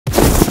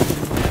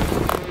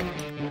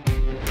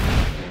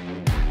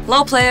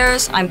Hello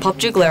players, I'm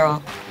Pubg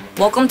Glera.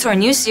 Welcome to our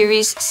new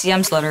series,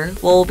 CM's Letter,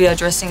 where we'll be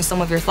addressing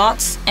some of your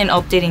thoughts and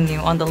updating you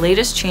on the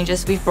latest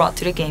changes we've brought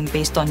to the game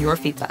based on your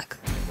feedback.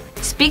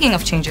 Speaking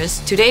of changes,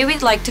 today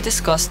we'd like to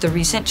discuss the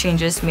recent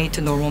changes made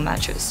to normal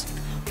matches.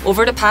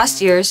 Over the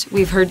past years,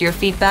 we've heard your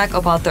feedback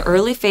about the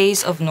early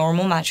phase of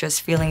normal matches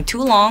feeling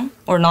too long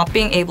or not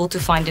being able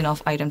to find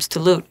enough items to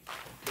loot.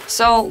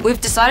 So,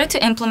 we've decided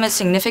to implement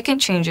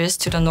significant changes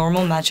to the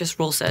normal matches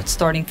rule set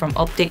starting from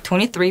update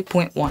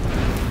 23.1.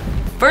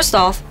 First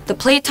off, the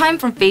playtime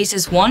from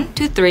phases 1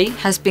 to 3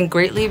 has been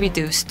greatly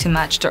reduced to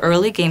match the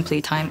early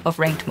gameplay time of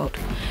ranked mode.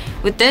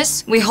 With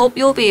this, we hope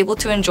you'll be able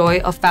to enjoy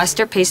a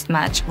faster paced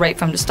match right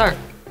from the start.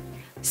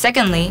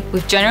 Secondly,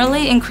 we've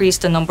generally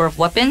increased the number of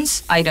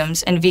weapons,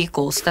 items, and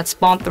vehicles that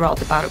spawn throughout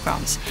the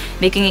battlegrounds,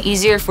 making it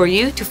easier for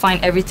you to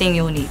find everything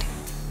you'll need.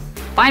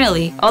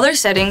 Finally, other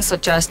settings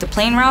such as the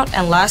plane route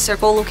and last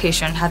circle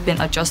location have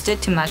been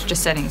adjusted to match the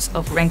settings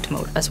of ranked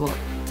mode as well.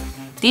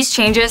 These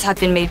changes have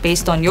been made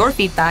based on your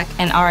feedback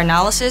and our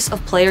analysis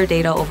of player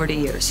data over the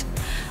years.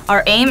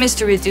 Our aim is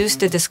to reduce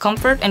the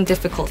discomfort and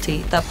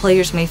difficulty that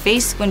players may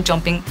face when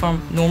jumping from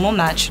normal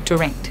match to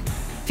ranked.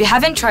 If you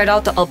haven't tried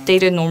out the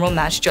updated normal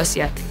match just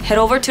yet, head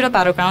over to the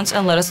Battlegrounds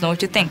and let us know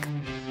what you think.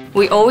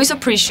 We always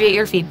appreciate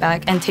your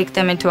feedback and take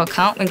them into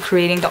account when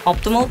creating the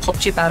optimal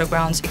PUBG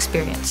Battlegrounds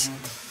experience.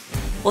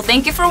 Well,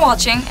 thank you for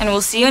watching, and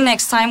we'll see you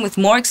next time with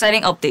more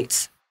exciting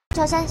updates.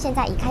 求生现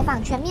在已开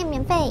放全面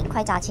免费，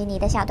快找齐你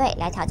的小队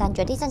来挑战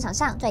绝地战场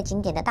上最经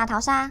典的大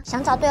逃杀！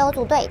想找队友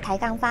组队，抬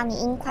杠发迷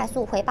音，快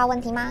速回报问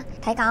题吗？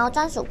抬杠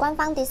专属官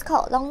方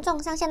Discord 隆重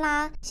上线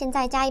啦！现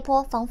在加一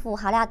波丰富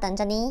好料等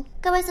着你！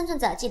各位生存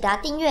者记得要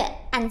订阅、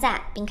按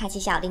赞，并开启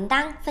小铃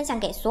铛，分享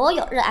给所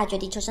有热爱绝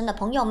地求生的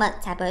朋友们，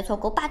才不会错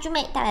过Pubg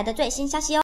妹带来的最新消息哦！